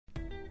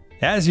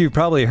As you've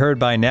probably heard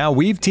by now,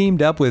 we've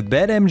teamed up with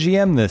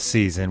BetMGM this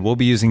season. We'll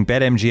be using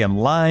BetMGM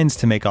lines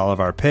to make all of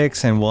our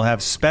picks, and we'll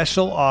have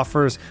special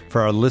offers for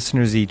our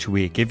listeners each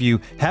week. If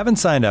you haven't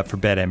signed up for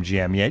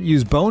BetMGM yet,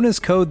 use bonus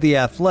code The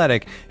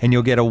Athletic, and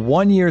you'll get a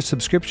 1-year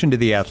subscription to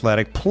The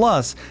Athletic,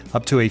 plus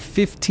up to a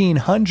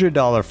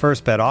 $1,500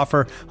 first bet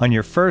offer on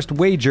your first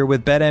wager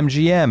with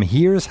BetMGM.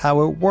 Here's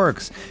how it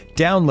works.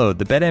 Download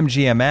the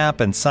BetMGM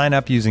app and sign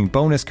up using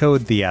bonus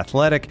code The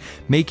Athletic.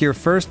 Make your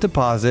first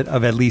deposit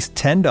of at least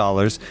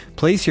 $10.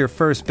 Place your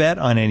first bet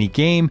on any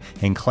game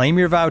and claim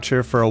your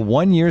voucher for a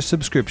 1-year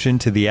subscription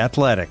to The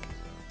Athletic.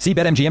 See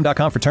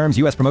BetMGM.com for terms.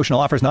 U.S. promotional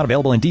offers not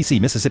available in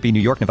D.C., Mississippi, New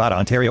York, Nevada,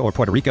 Ontario, or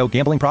Puerto Rico.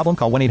 Gambling problem?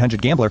 Call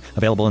 1-800-GAMBLER.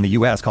 Available in the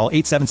U.S. Call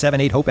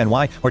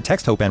 877-8-HOPE-NY or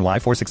text HOPE-NY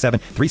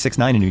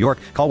 467-369 in New York.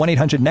 Call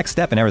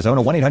 1-800-NEXT-STEP in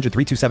Arizona.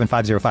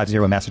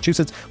 1-800-327-5050 in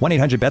Massachusetts.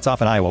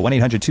 1-800-BETS-OFF in Iowa.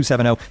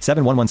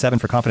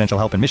 1-800-270-7117 for confidential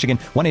help in Michigan.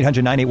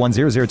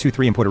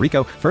 1-800-981-0023 in Puerto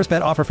Rico. First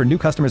bet offer for new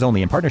customers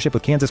only in partnership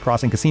with Kansas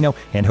Crossing Casino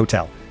and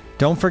Hotel.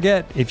 Don't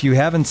forget, if you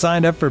haven't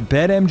signed up for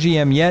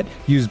BetMGM yet,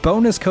 use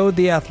bonus code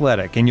The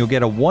Athletic, and you'll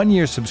get a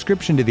 1-year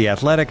subscription to The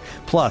Athletic,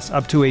 plus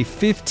up to a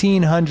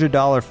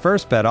 $1,500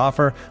 first bet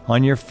offer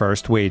on your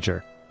first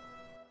wager.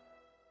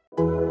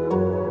 The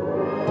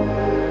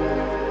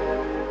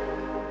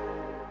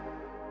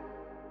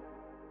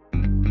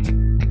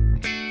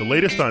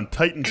latest on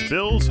Titans,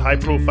 Bills,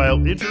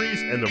 high-profile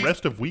injuries, and the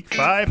rest of Week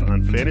 5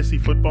 on Fantasy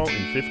Football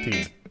in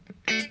 15.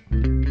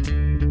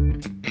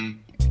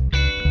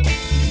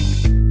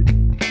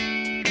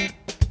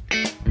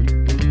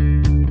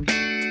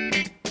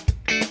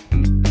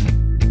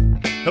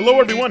 Hello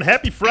everyone,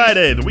 happy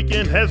Friday. The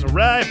weekend has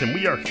arrived and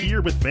we are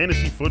here with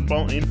Fantasy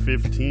Football in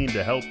 15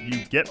 to help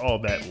you get all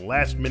that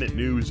last minute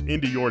news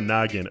into your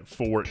noggin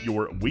for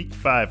your Week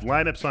 5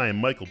 lineups. I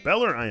am Michael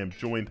Beller. I am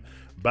joined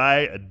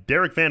by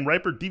Derek Van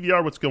Riper.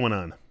 DVR, what's going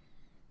on?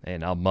 Hey,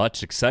 not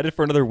much. Excited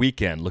for another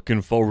weekend.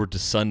 Looking forward to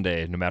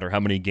Sunday, no matter how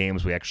many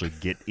games we actually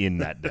get in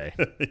that day.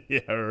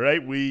 Yeah,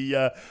 right. We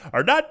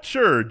are not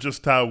sure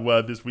just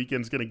how this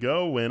weekend's going to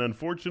go, and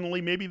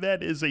unfortunately, maybe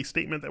that is a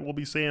statement that we'll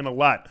be saying a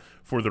lot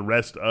for the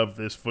rest of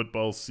this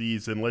football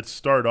season. Let's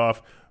start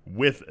off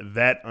with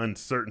that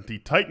uncertainty.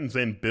 Titans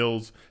and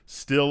Bills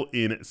still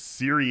in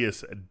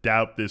serious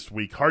doubt this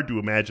week. Hard to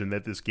imagine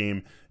that this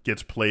game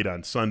gets played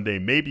on Sunday.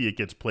 Maybe it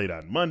gets played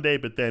on Monday,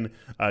 but then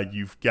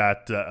you've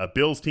got a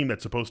Bills team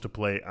that's supposed to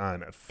play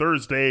on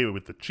Thursday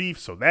with the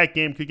Chiefs, so that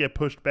game could get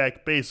pushed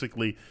back.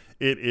 Basically,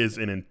 it is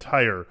an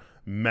entire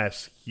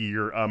mess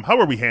here. How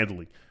are we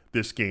handling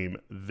this game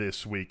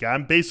this week?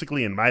 I'm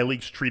basically in my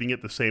leagues treating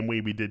it the same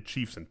way we did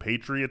Chiefs and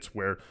Patriots,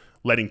 where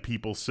letting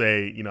people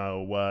say,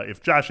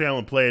 if Josh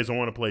Allen plays, I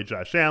want to play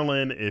Josh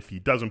Allen. If he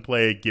doesn't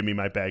play, give me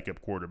my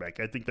backup quarterback.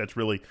 I think that's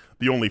really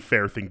the only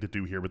fair thing to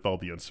do here with all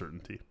the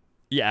uncertainty.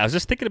 Yeah, I was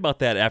just thinking about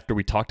that after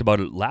we talked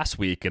about it last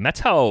week, and that's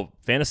how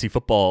fantasy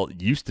football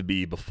used to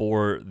be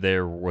before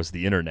there was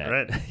the internet.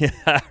 Right. Yeah,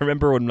 I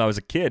remember when I was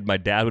a kid, my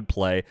dad would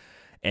play,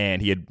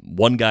 and he had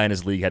one guy in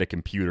his league had a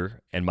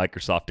computer and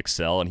Microsoft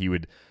Excel, and he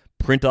would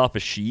print off a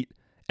sheet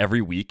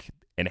every week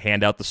and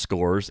hand out the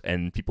scores,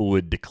 and people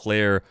would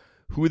declare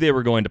who they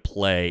were going to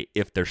play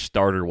if their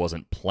starter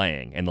wasn't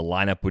playing, and the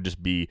lineup would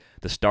just be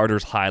the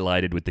starters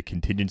highlighted with the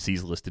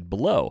contingencies listed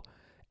below.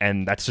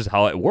 And that's just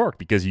how it worked,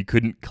 because you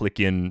couldn't click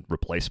in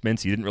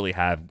replacements. You didn't really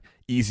have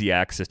easy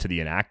access to the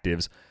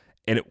inactives,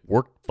 and it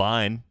worked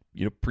fine,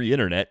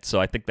 pre-internet.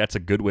 So I think that's a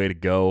good way to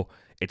go.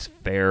 It's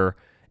fair.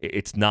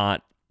 It's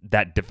not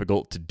that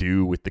difficult to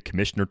do with the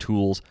commissioner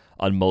tools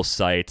on most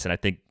sites, and I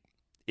think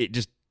it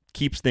just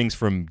keeps things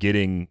from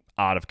getting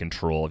out of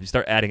control. If you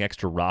start adding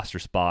extra roster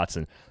spots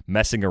and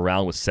messing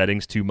around with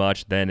settings too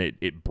much, then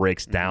it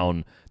breaks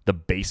down the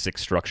basic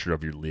structure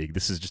of your league.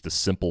 This is just a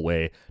simple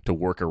way to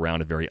work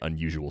around a very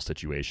unusual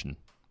situation.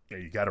 Yeah,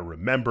 you got to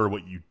remember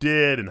what you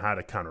did and how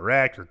to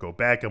counteract or go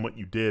back on what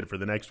you did for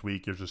the next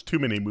week. There's just too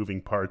many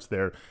moving parts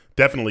there.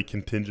 Definitely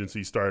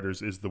contingency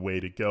starters is the way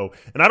to go.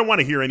 And I don't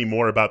want to hear any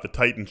more about the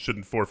Titans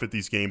shouldn't forfeit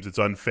these games. It's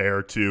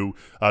unfair to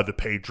the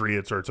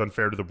Patriots, or it's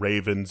unfair to the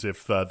Ravens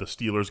if the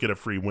Steelers get a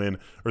free win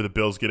or the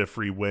Bills get a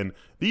free win.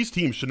 These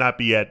teams should not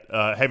be at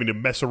having to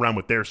mess around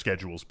with their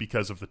schedules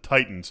because of the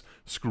Titans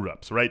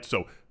screw-ups, right?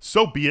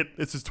 So be it.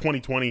 This is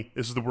 2020.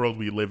 This is the world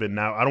we live in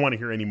now. I don't want to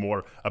hear any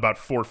more about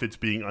forfeits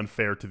being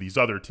unfair to these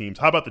other teams.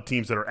 How about the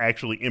teams that are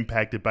actually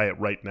impacted by it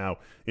right now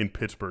in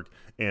Pittsburgh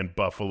and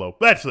Buffalo?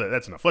 That's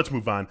enough. Let's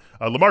move on.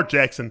 Lamar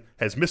Jackson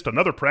has missed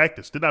another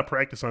practice. Did not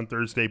practice on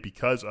Thursday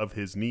because of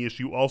his knee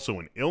issue. Also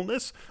an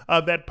illness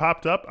that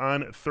popped up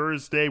on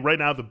Thursday. Right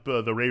now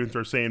the Ravens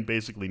are saying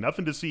basically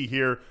nothing to see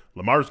here.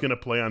 Lamar's going to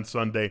play on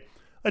Sunday.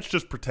 Let's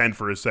just pretend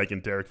for a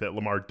second, Derek, that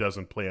Lamar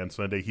doesn't play on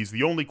Sunday. He's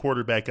the only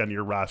quarterback on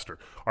your roster.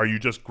 Are you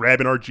just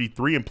grabbing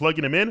RG3 and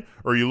plugging him in,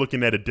 or are you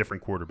looking at a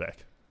different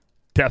quarterback?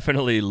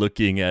 Definitely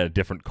looking at a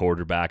different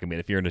quarterback. I mean,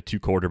 if you're in a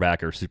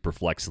 2-quarterback or super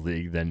flex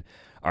league, then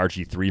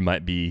RG3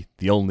 might be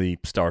the only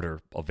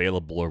starter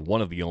available or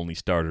one of the only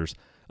starters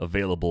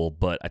available.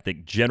 But I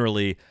think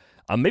generally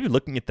I'm maybe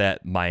looking at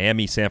that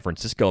Miami-San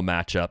Francisco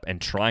matchup and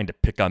trying to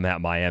pick on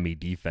that Miami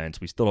defense.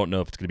 We still don't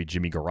know if it's going to be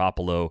Jimmy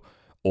Garoppolo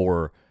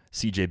or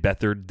CJ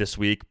Beathard this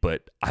week,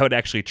 but I would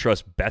actually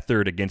trust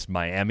Beathard against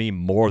Miami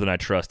more than I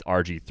trust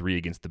RG3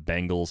 against the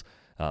Bengals,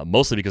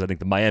 mostly because I think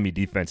the Miami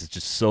defense is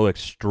just so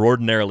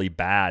extraordinarily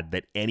bad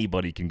that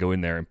anybody can go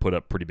in there and put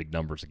up pretty big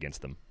numbers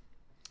against them.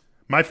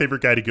 My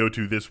favorite guy to go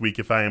to this week,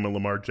 if I am a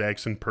Lamar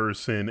Jackson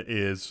person,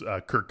 is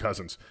Kirk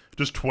Cousins.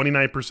 Just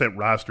 29%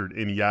 rostered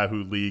in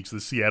Yahoo leagues. The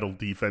Seattle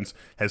defense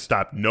has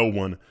stopped no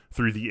one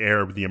through the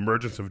air. The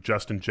emergence of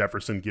Justin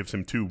Jefferson gives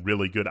him two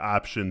really good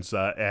options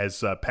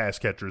as pass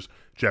catchers,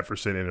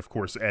 Jefferson and, of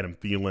course, Adam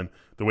Thielen.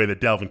 The way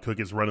that Dalvin Cook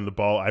is running the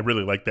ball, I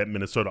really like that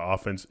Minnesota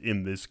offense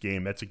in this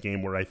game. That's a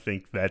game where I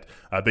think that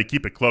they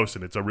keep it close,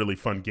 and it's a really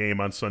fun game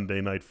on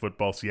Sunday Night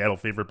Football. Seattle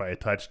favored by a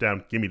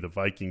touchdown. Give me the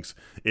Vikings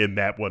in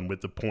that one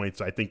with the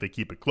points. I think they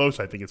keep it close.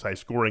 I think it's high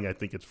scoring. I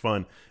think it's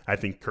fun. I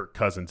think Kirk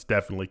Cousins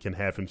definitely can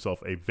have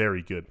himself a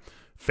very good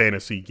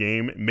fantasy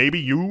game. Maybe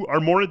you are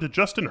more into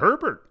Justin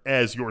Herbert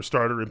as your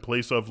starter in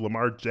place of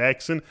Lamar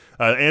Jackson.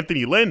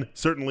 Anthony Lynn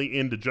certainly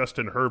into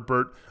Justin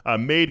Herbert.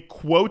 Made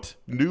quote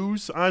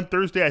news on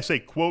Thursday. I say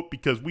quote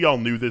because we all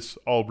knew this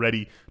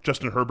already.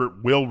 Justin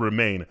Herbert will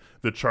remain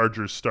the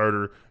Chargers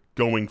starter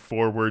going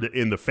forward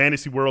in the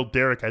fantasy world.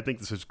 Derek, I think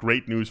this is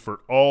great news for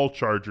all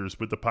Chargers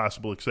with the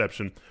possible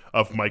exception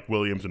of Mike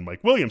Williams. And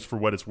Mike Williams, for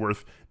what it's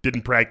worth,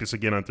 didn't practice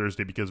again on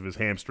Thursday because of his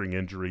hamstring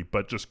injury.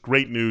 But just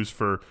great news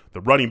for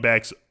the running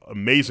backs.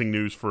 Amazing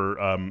news for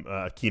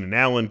Keenan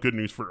Allen. Good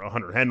news for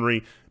Hunter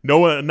Henry.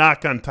 No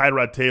knock on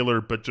Tyrod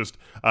Taylor, but just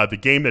the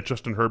game that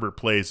Justin Herbert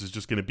plays is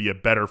just going to be a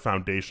better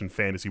foundation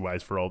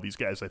fantasy-wise for all these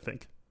guys, I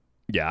think.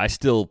 Yeah, I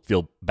still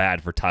feel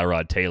bad for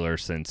Tyrod Taylor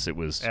since it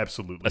was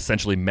absolutely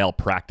essentially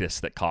malpractice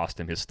that cost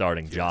him his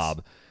starting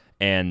job.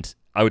 And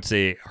I would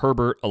say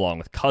Herbert, along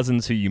with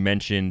Cousins, who you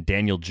mentioned,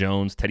 Daniel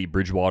Jones, Teddy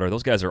Bridgewater,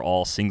 those guys are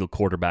all single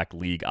quarterback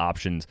league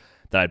options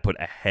that I'd put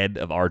ahead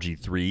of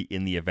RG3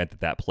 in the event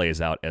that plays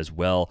out as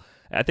well.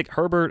 I think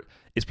Herbert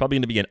is probably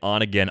going to be an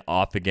on-again,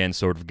 off-again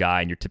sort of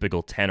guy in your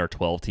typical 10 or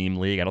 12 team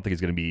league. I don't think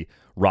he's going to be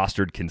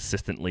rostered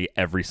consistently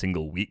every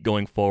single week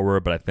going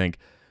forward, but I think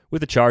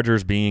with the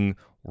Chargers being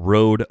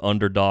road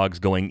underdogs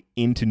going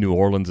into New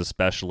Orleans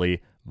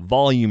especially,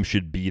 volume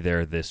should be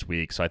there this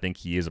week. So I think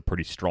he is a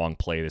pretty strong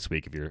play this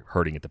week if you're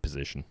hurting at the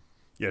position.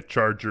 Yeah,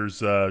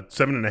 Chargers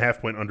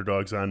 7.5-point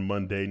underdogs on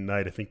Monday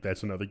night. I think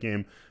that's another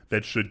game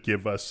that should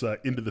give us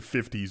into the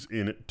 50s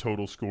in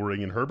total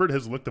scoring. And Herbert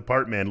has looked the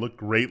part, man. Looked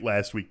great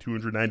last week.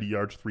 290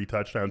 yards, 3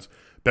 touchdowns,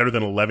 better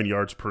than 11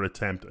 yards per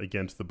attempt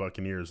against the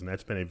Buccaneers. And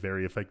that's been a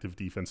very effective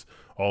defense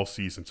all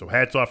season. So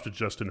hats off to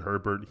Justin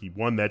Herbert. He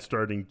won that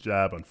starting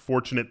job.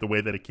 Unfortunate the way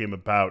that it came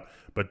about,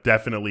 but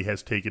definitely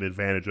has taken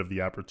advantage of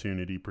the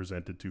opportunity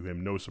presented to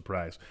him. No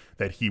surprise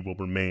that he will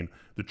remain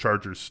the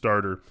Chargers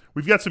starter.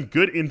 We've got some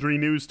good injury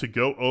news to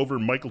go over.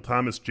 Michael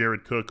Thomas,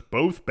 Jared Cook,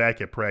 both back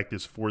at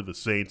practice for the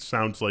Saints.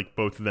 Sounds like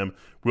both of them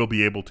will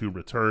be able to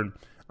return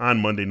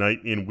on Monday night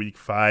in Week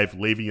 5.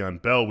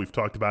 Le'Veon Bell, we've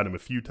talked about him a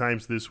few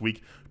times this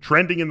week,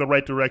 trending in the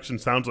right direction.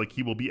 Sounds like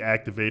he will be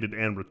activated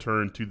and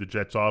return to the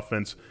Jets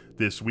offense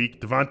this week.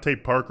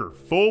 Devontae Parker,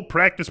 full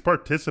practice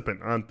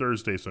participant on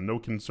Thursday, so no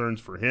concerns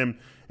for him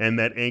and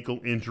that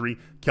ankle injury.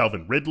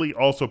 Calvin Ridley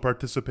also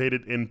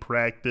participated in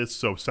practice,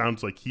 so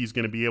sounds like he's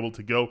going to be able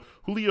to go.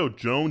 Julio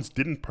Jones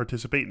didn't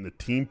participate in the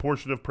team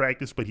portion of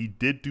practice, but he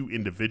did do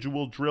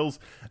individual drills.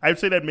 I would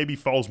say that maybe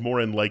falls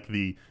more in like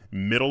the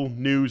middle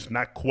news.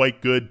 Not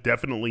quite good,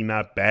 definitely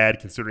not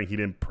bad considering he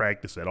didn't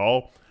practice at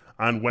all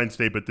on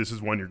Wednesday, but this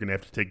is one you're going to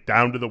have to take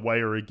down to the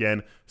wire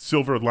again.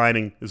 Silver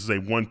lining, this is a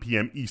 1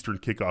 p.m. Eastern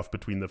kickoff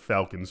between the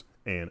Falcons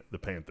and the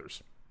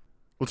Panthers.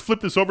 Let's flip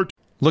this over.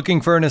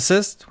 Looking for an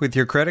assist with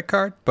your credit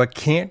card, but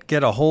can't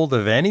get a hold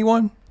of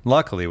anyone?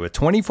 Luckily, with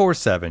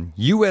 24/7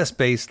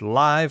 U.S.-based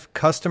live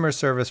customer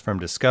service from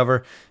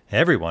Discover,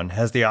 everyone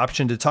has the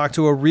option to talk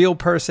to a real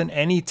person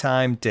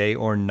anytime, day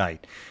or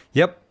night.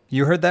 Yep,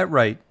 you heard that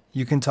right.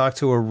 You can talk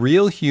to a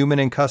real human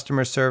in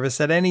customer service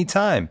at any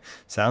time.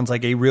 Sounds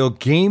like a real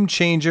game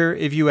changer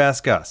if you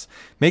ask us.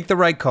 Make the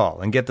right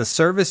call and get the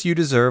service you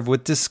deserve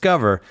with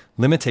Discover.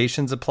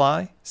 Limitations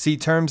apply. See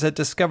terms at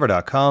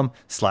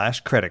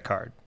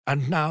discover.com/creditcard.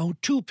 And now,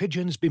 two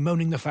pigeons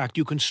bemoaning the fact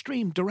you can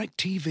stream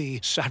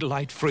DirecTV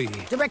satellite-free.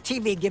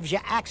 DirecTV gives you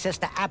access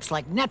to apps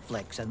like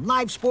Netflix and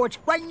live sports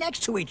right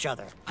next to each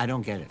other. I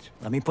don't get it.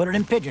 Let me put it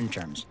in pigeon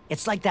terms.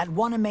 It's like that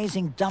one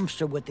amazing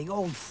dumpster with the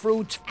old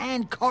fruits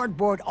and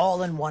cardboard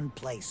all in one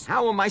place.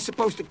 How am I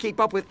supposed to keep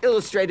up with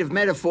illustrative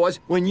metaphors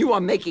when you are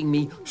making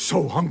me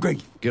so hungry?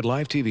 Get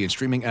live TV and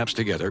streaming apps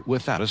together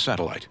without a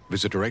satellite.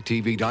 Visit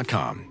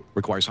DirecTV.com.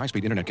 Requires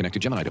high-speed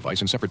internet-connected Gemini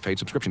device and separate paid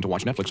subscription to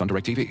watch Netflix on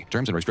DirecTV.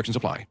 Terms and restrictions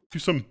apply. To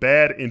some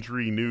bad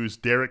injury news,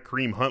 Derek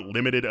Kareem Hunt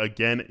limited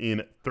again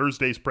in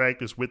Thursday's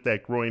practice with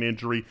that groin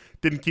injury.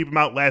 Didn't keep him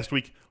out last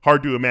week.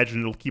 Hard to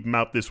imagine it'll keep him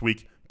out this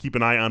week. Keep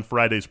an eye on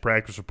Friday's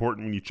practice report,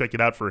 and when you check it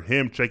out for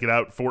him, check it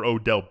out for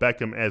Odell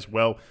Beckham as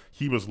well.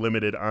 He was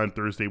limited on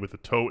Thursday with a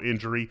toe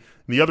injury.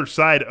 On the other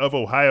side of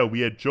Ohio, we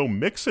had Joe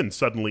Mixon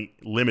suddenly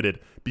limited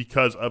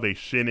because of a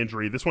shin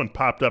injury. This one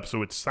popped up,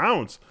 so it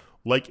sounds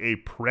like a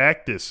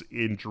practice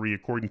injury,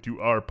 according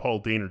to our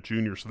Paul Dehner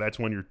Jr., so that's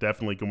one you're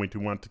definitely going to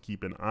want to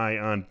keep an eye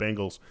on.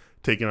 Bengals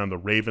taking on the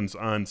Ravens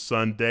on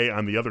Sunday.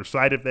 On the other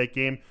side of that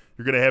game,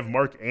 you're going to have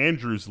Mark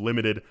Andrews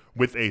limited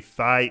with a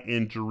thigh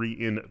injury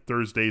in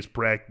Thursday's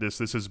practice.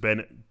 This has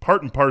been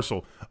part and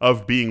parcel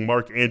of being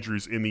Mark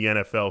Andrews in the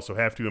NFL, so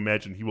have to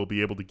imagine he will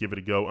be able to give it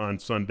a go on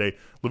Sunday.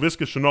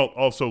 Laviska Shenault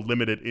also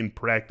limited in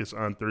practice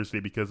on Thursday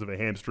because of a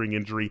hamstring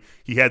injury.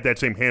 He had that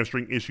same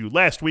hamstring issue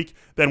last week,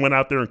 then went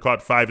out there and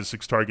caught 5 of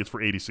 6 targets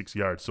for 86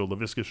 yards. So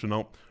Laviska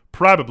Shenault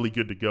probably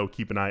good to go.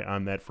 Keep an eye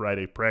on that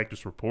Friday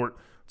practice report.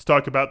 Let's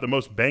talk about the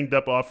most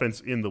banged-up offense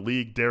in the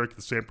league. Derek,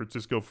 the San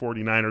Francisco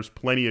 49ers,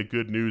 plenty of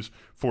good news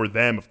for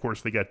them. Of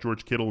course, they got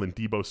George Kittle and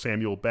Deebo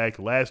Samuel back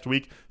last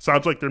week.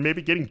 Sounds like they're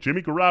maybe getting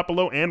Jimmy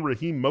Garoppolo and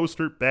Raheem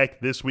Mostert back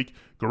this week.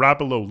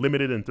 Garoppolo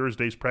limited in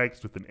Thursday's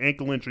practice with an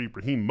ankle injury.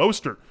 Raheem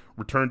Mostert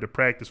returned to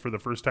practice for the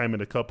first time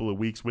in a couple of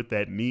weeks with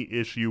that knee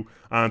issue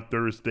on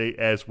Thursday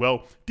as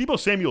well. Deebo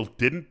Samuel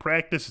didn't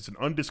practice. It's an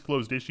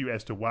undisclosed issue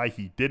as to why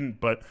he didn't,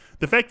 but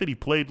the fact that he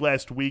played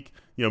last week,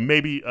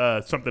 maybe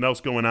something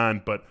else going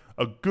on, but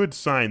a good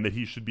sign that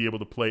he should be able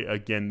to play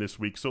again this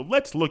week. So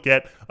let's look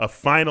at a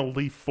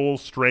finally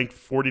full-strength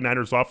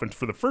 49ers offense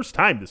for the first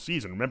time this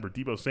season. Remember,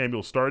 Deebo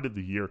Samuel started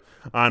the year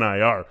on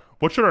IR.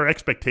 What should our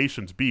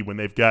expectations be when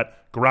they've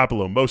got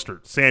Garoppolo,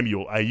 Mostert,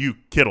 Samuel, Ayuk,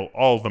 Kittle,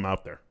 all of them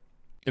out there?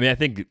 I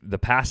think the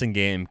passing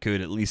game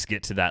could at least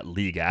get to that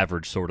league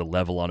average sort of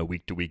level on a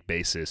week-to-week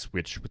basis,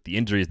 which with the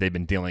injuries they've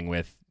been dealing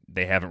with,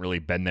 they haven't really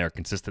been there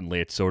consistently.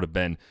 It's sort of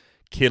been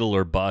Kittle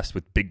or bust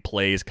with big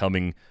plays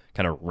coming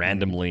kind of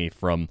randomly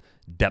from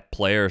depth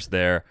players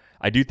there.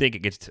 I do think it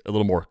gets a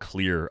little more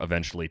clear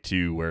eventually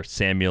too, where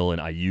Samuel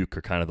and Ayuk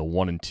are kind of the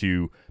 1 and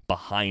 2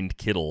 behind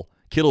Kittle.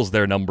 Kittle's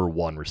their number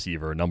one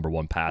receiver, number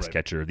one pass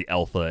catcher, the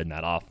alpha in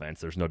that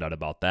offense. There's no doubt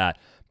about that.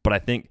 But I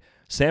think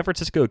San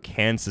Francisco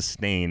can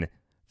sustain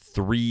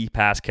 3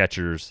 pass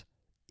catchers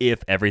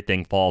if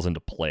everything falls into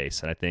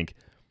place. And I think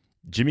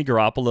Jimmy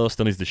Garoppolo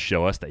still needs to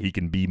show us that he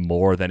can be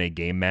more than a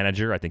game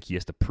manager. I think he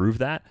has to prove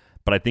that.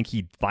 But I think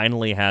he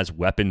finally has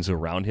weapons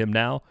around him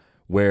now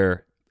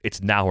where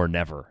it's now or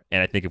never.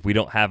 And I think if we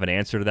don't have an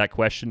answer to that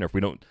question, or if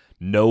we don't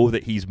know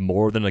that he's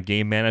more than a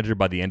game manager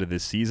by the end of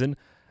this season,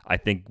 I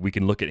think we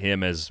can look at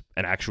him as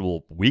an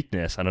actual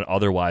weakness on an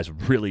otherwise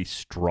really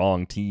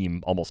strong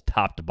team, almost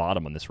top to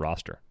bottom on this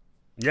roster.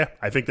 Yeah,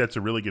 I think that's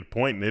a really good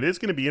point, and it is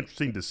going to be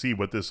interesting to see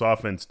what this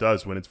offense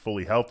does when it's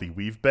fully healthy.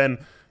 We've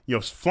been,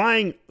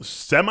 flying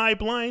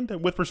semi-blind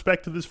with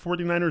respect to this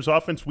 49ers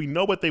offense. We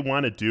know what they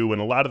want to do,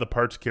 and a lot of the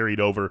parts carried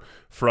over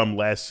from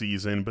last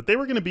season, but they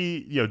were going to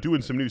be,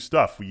 doing some new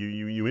stuff.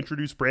 You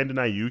introduced Brandon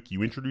Ayuk,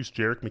 you introduced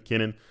Jerick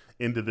McKinnon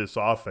into this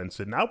offense,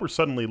 and now we're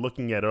suddenly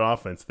looking at an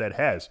offense that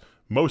has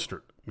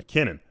Mostert,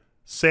 McKinnon,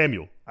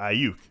 Samuel,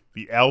 Ayuk,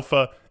 the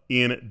alpha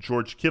in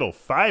George Kittle.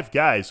 5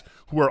 guys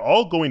who are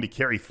all going to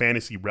carry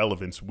fantasy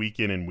relevance week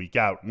in and week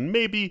out. And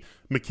maybe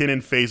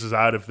McKinnon phases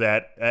out of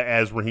that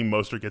as Raheem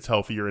Mostert gets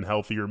healthier and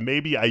healthier.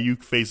 Maybe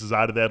Ayuk phases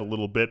out of that a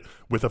little bit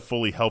with a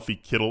fully healthy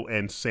Kittle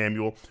and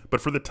Samuel. But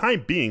for the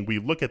time being, we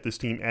look at this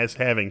team as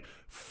having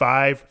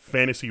 5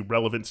 fantasy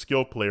relevant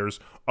skill players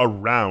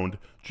around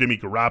Jimmy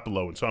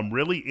Garoppolo. And so I'm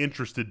really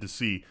interested to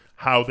see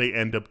how they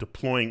end up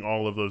deploying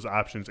all of those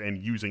options and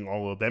using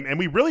all of them. And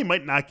we really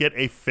might not get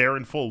a fair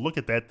and full look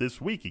at that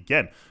this week.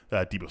 Again,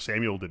 Deebo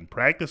Samuel didn't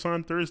practice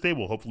on Thursday.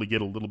 We'll hopefully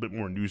get a little bit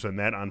more news on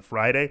that on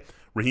Friday.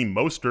 Raheem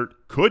Mostert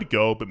could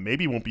go, but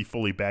maybe won't be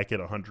fully back at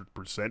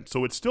 100%.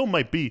 So it still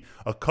might be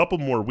a couple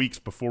more weeks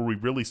before we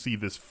really see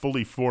this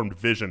fully formed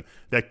vision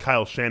that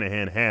Kyle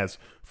Shanahan has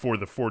for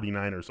the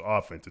 49ers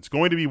offense. It's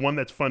going to be one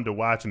that's fun to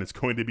watch, and it's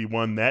going to be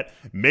one that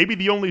maybe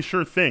the only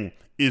sure thing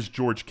is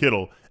George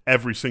Kittle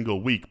every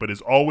single week, but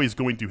is always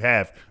going to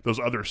have those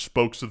other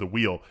spokes of the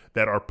wheel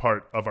that are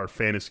part of our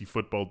fantasy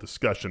football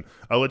discussion.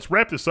 Let's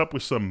wrap this up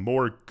with some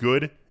more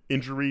good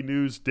injury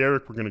news.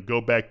 Derek, we're going to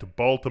go back to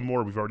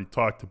Baltimore. We've already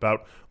talked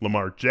about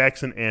Lamar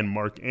Jackson and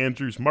Mark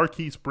Andrews.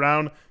 Marquise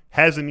Brown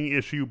has a knee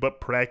issue,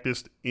 but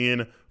practiced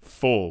in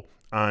full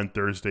on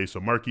Thursday. So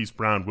Marquise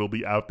Brown will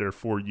be out there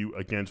for you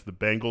against the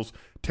Bengals.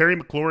 Terry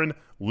McLaurin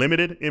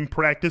limited in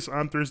practice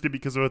on Thursday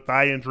because of a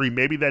thigh injury.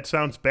 Maybe that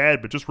sounds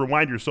bad, but just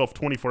rewind yourself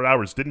 24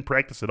 hours. Didn't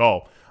practice at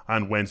all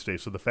on Wednesday.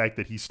 So the fact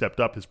that he stepped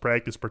up his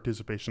practice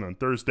participation on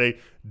Thursday,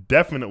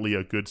 definitely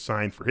a good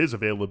sign for his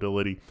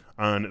availability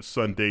on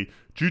Sunday.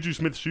 Juju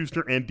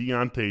Smith-Schuster and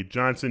Deontay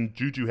Johnson.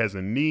 Juju has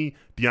a knee,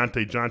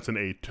 Deontay Johnson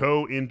a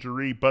toe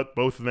injury, but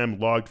both of them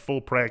logged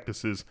full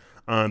practices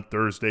on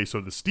Thursday. So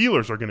the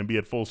Steelers are going to be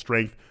at full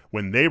strength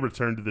when they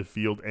return to the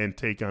field and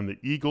take on the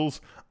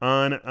Eagles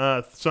on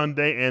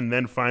Sunday. And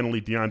then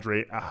finally,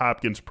 DeAndre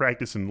Hopkins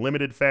practice in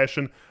limited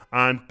fashion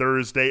on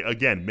Thursday.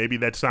 Again, maybe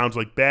that sounds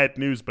like bad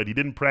news, but he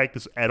didn't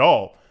practice at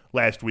all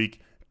last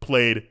week.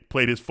 played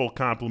his full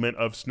complement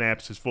of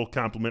snaps, his full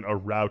complement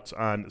of routes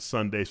on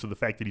Sunday. So the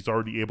fact that he's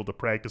already able to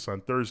practice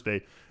on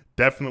Thursday,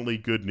 definitely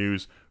good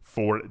news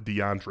for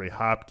DeAndre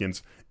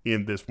Hopkins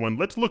in this one.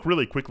 Let's look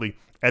really quickly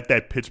at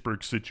that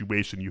Pittsburgh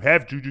situation. You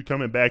have Juju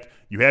coming back.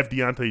 You have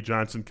Deontay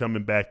Johnson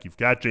coming back. You've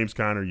got James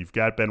Conner. You've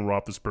got Ben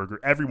Roethlisberger.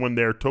 Everyone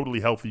there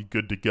totally healthy,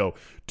 good to go.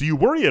 Do you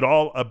worry at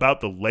all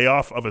about the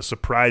layoff of a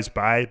surprise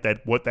bye,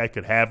 what that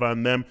could have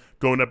on them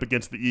going up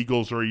against the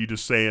Eagles, or are you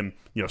just saying,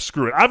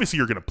 screw it? Obviously,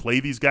 you're going to play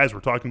these guys. We're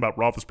talking about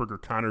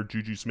Roethlisberger, Conner,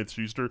 Juju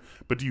Smith-Schuster,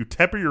 but do you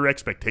temper your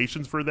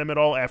expectations for them at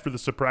all after the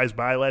surprise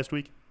bye last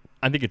week?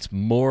 I think it's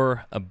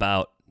more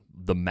about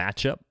the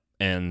matchup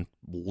and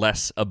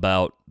less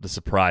about the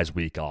surprise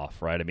week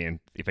off, right? I mean,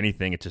 if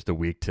anything, it's just a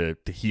week to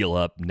heal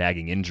up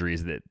nagging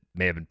injuries that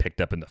may have been picked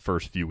up in the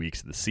first few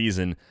weeks of the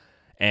season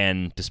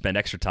and to spend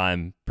extra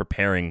time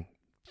preparing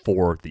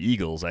for the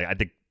Eagles. I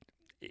think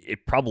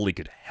it probably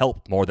could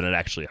help more than it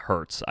actually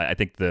hurts. I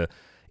think the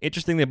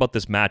interesting thing about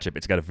this matchup,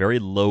 it's got a very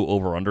low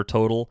over-under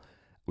total.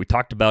 We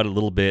talked about it a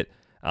little bit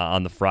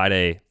on the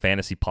Friday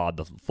fantasy pod,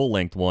 the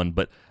full-length one,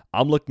 but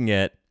I'm looking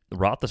at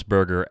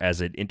Roethlisberger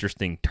as an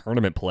interesting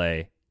tournament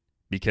play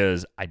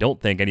because I don't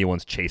think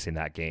anyone's chasing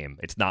that game.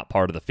 It's not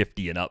part of the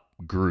 50 and up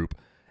group,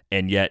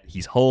 and yet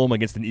he's home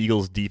against an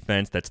Eagles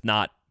defense that's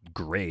not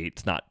great.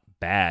 It's not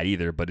bad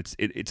either, but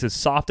it's a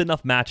soft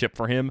enough matchup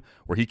for him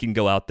where he can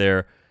go out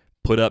there,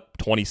 put up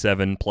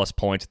 27 plus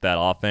points with that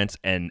offense,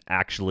 and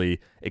actually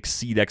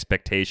exceed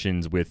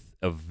expectations with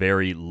a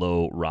very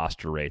low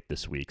roster rate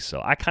this week.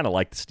 So I kind of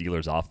like the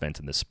Steelers' offense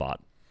in this spot.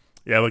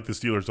 Yeah, I like the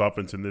Steelers'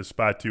 offense in this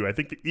spot, too. I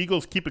think the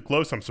Eagles keep it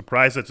close. I'm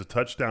surprised that's a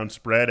touchdown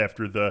spread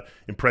after the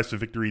impressive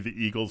victory the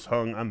Eagles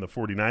hung on the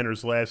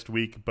 49ers last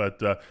week, but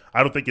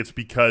I don't think it's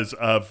because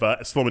of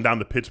slowing down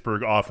the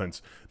Pittsburgh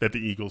offense that the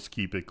Eagles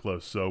keep it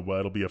close. So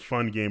it'll be a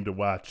fun game to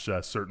watch,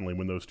 certainly,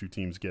 when those two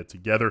teams get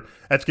together.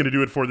 That's going to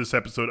do it for this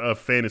episode of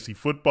Fantasy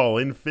Football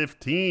in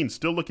 15.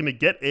 Still looking to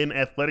get an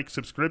Athletic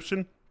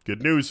subscription?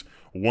 Good news,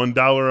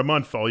 $1 a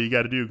month. All you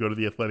got to do, go to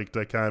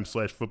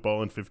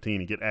theathletic.com/football in15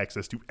 and get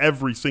access to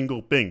every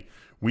single thing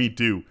we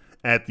do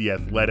at The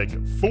Athletic.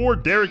 For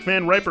Derek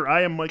Van Riper,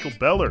 I am Michael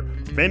Beller.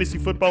 Fantasy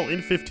Football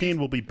in 15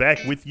 will be back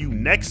with you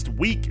next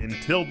week.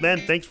 Until then,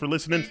 thanks for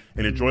listening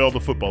and enjoy all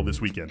the football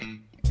this weekend.